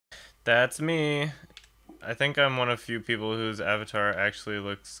That's me. I think I'm one of few people whose avatar actually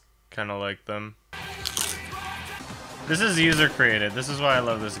looks kind of like them. This is user created. This is why I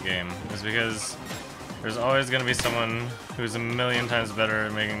love this game. Is because there's always going to be someone who's a million times better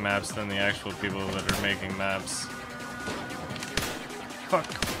at making maps than the actual people that are making maps. Fuck.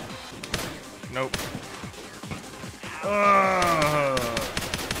 Nope.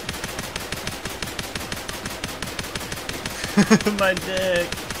 My dick.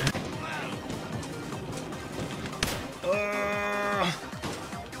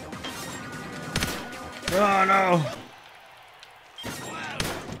 Oh no.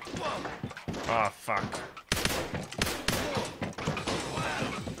 Oh fuck.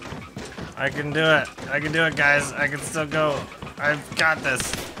 I can do it. I can do it, guys. I can still go. I've got this.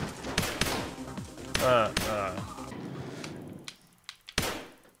 Oh,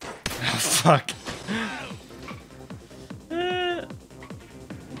 fuck.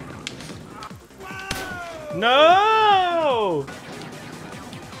 No!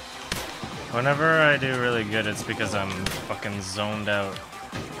 Whenever I do really good, it's because I'm fucking zoned out.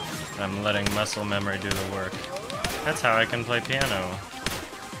 I'm letting muscle memory do the work. That's how I can play piano.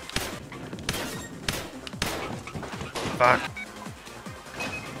 Fuck.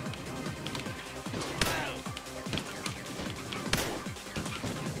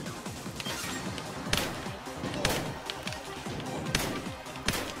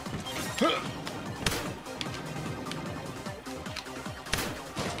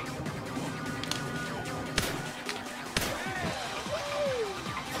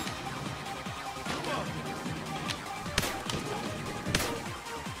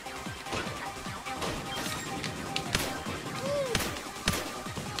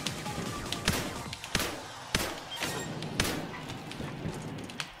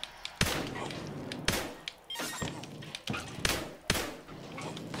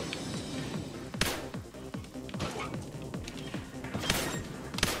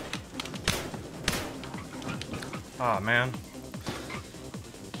 Oh man.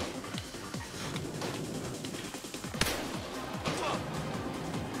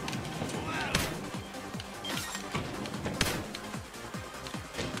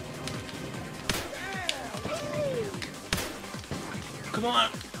 Come on.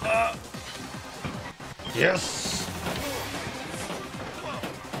 Yes.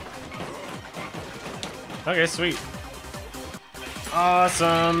 Okay, sweet.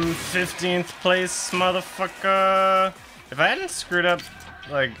 Awesome, 15th place, motherfucker. If I hadn't screwed up,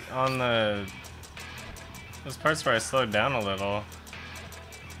 like, on those parts where I slowed down a little,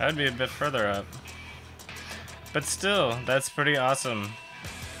 I would be a bit further up. But still, that's pretty awesome.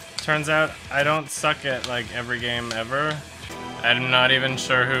 Turns out I don't suck at, like, every game ever. I'm not even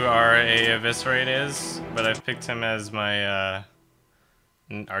sure who R.A. Eviscerate is, but I've picked him as my,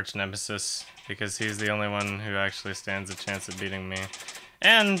 arch nemesis, because he's the only one who actually stands a chance at beating me.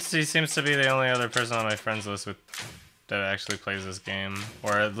 And he seems to be the only other person on my friends list that actually plays this game,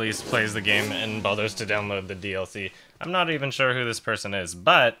 or at least plays the game and bothers to download the DLC. I'm not even sure who this person is,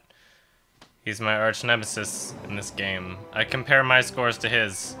 but he's my arch nemesis in this game. I compare my scores to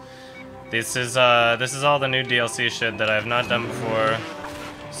his. This is all the new DLC shit that I've not done before.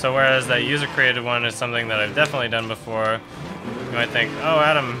 So whereas that user-created one is something that I've definitely done before, you might think, oh,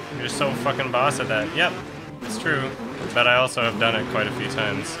 Adam, you're so fucking boss at that. Yep, it's true. But I also have done it quite a few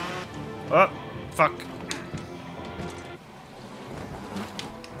times. Oh, fuck.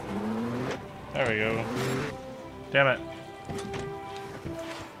 There we go. Damn it.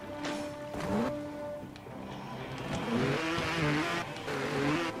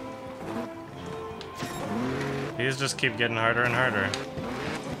 These just keep getting harder and harder.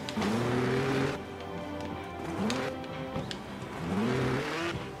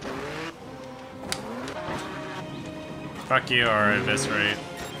 Fuck you, or eviscerate.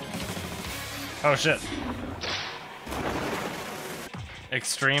 Oh shit.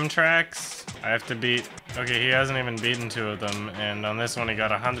 Extreme tracks? I have to beat... Okay, he hasn't even beaten 2 of them, and on this one he got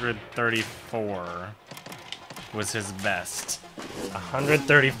 134. Was his best.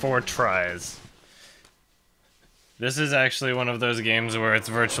 134 tries. This is actually one of those games where it's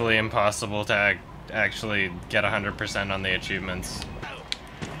virtually impossible to actually get 100% on the achievements.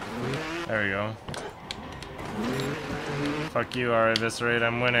 There we go. Fuck you, R. Eviscerate.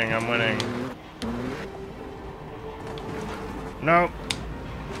 I'm winning, I'm winning. Nope.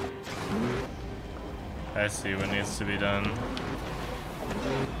 I see what needs to be done.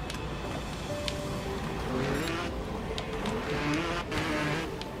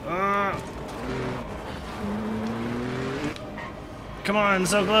 Come on,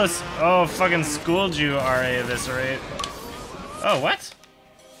 so close. Oh, fucking schooled you, R.A. Eviscerate. Oh, what?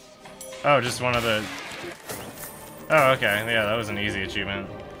 Oh, just one of the... Oh, okay. Yeah, that was an easy achievement.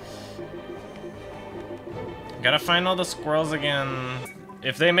 Gotta find all the squirrels again.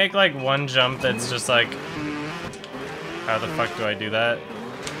 If they make like one jump that's just like, how the fuck do I do that?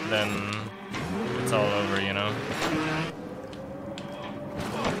 Then it's all over, you know?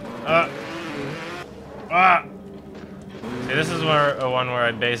 See, this is one where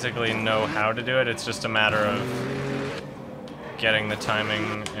I basically know how to do it. It's just a matter of getting the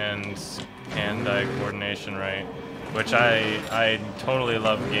timing and hand-eye coordination right. Which I totally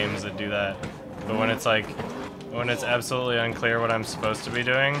love games that do that. But when it's like, when it's absolutely unclear what I'm supposed to be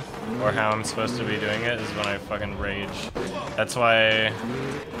doing, or how I'm supposed to be doing it, is when I fucking rage. That's why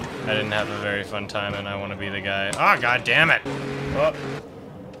I didn't have a very fun time and I want to be the guy. Oh, god damn it! Oh.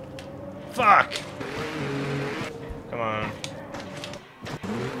 Fuck! Come on.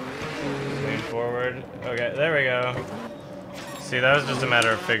 Lean forward. Okay, there we go. See, that was just a matter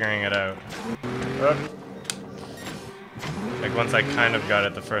of figuring it out. Oh. Like, once I kind of got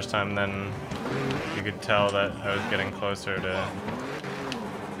it the first time, then you could tell that I was getting closer to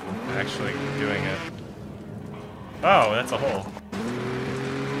actually doing it. Oh, that's a hole.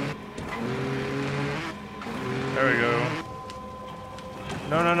 There we go.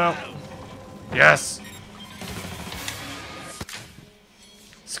 No, no, no. Yes!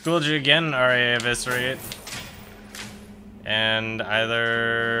 Schooled you again, RA Eviscerate. And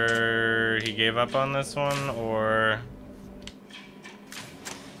either he gave up on this one, or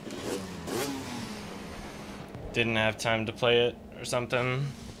didn't have time to play it, or something.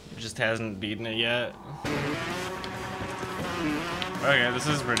 Just hasn't beaten it yet. Okay, this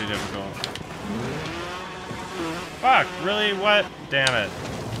is pretty difficult. Fuck, really? What? Damn it.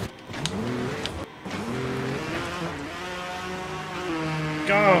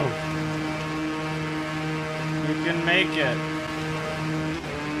 Go! You can make it.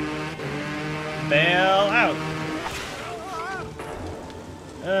 Bail out.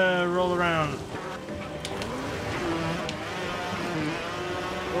 Roll around.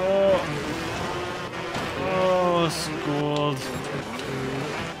 Oh. Oh, schooled.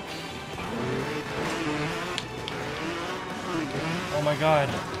 Oh my god.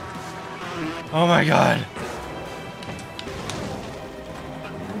 Oh my god.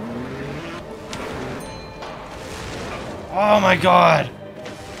 Oh my god.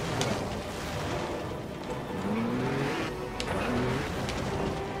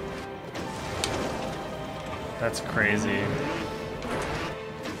 That's crazy.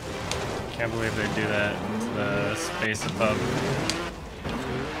 Can't believe they do that to the space above.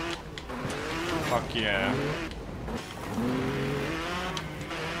 Fuck yeah.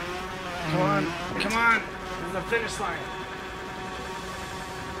 Come on, come on! This is the finish line!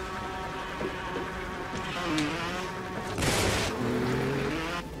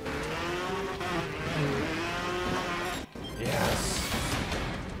 Yes.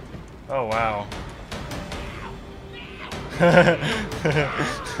 Oh wow.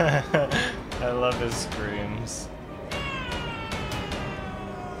 I love his screams.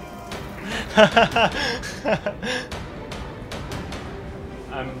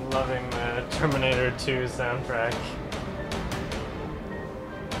 I'm loving the Terminator 2 soundtrack.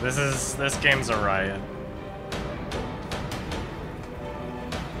 This game's a riot.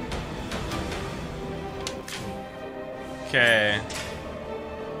 Okay.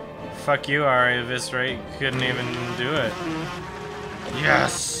 Fuck you, Ari Eviscerate. Couldn't even do it.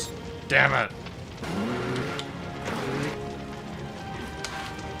 Yes! Damn it!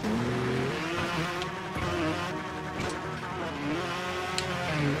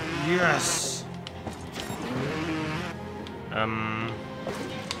 Yes! Come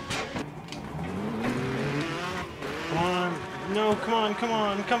on. No, come on, come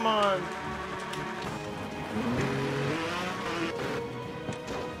on, come on!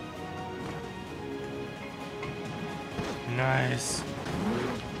 Nice.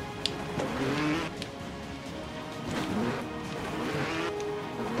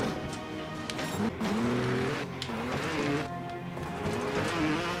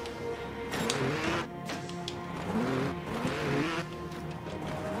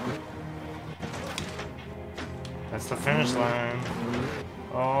 That's the finish line.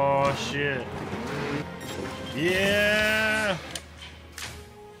 Oh shit. Yeah!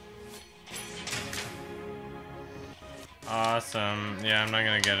 Awesome. Yeah, I'm not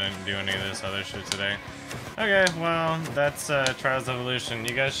gonna do any of this other shit today. Okay, well, that's Trials Evolution.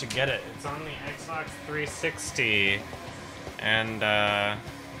 You guys should get it. It's on the Xbox 360. And, yeah,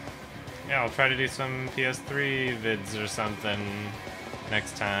 I'll try to do some PS3 vids or something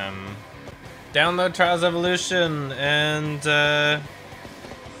next time. Download Trials Evolution and,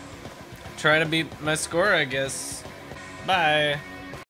 try to beat my score, I guess. Bye.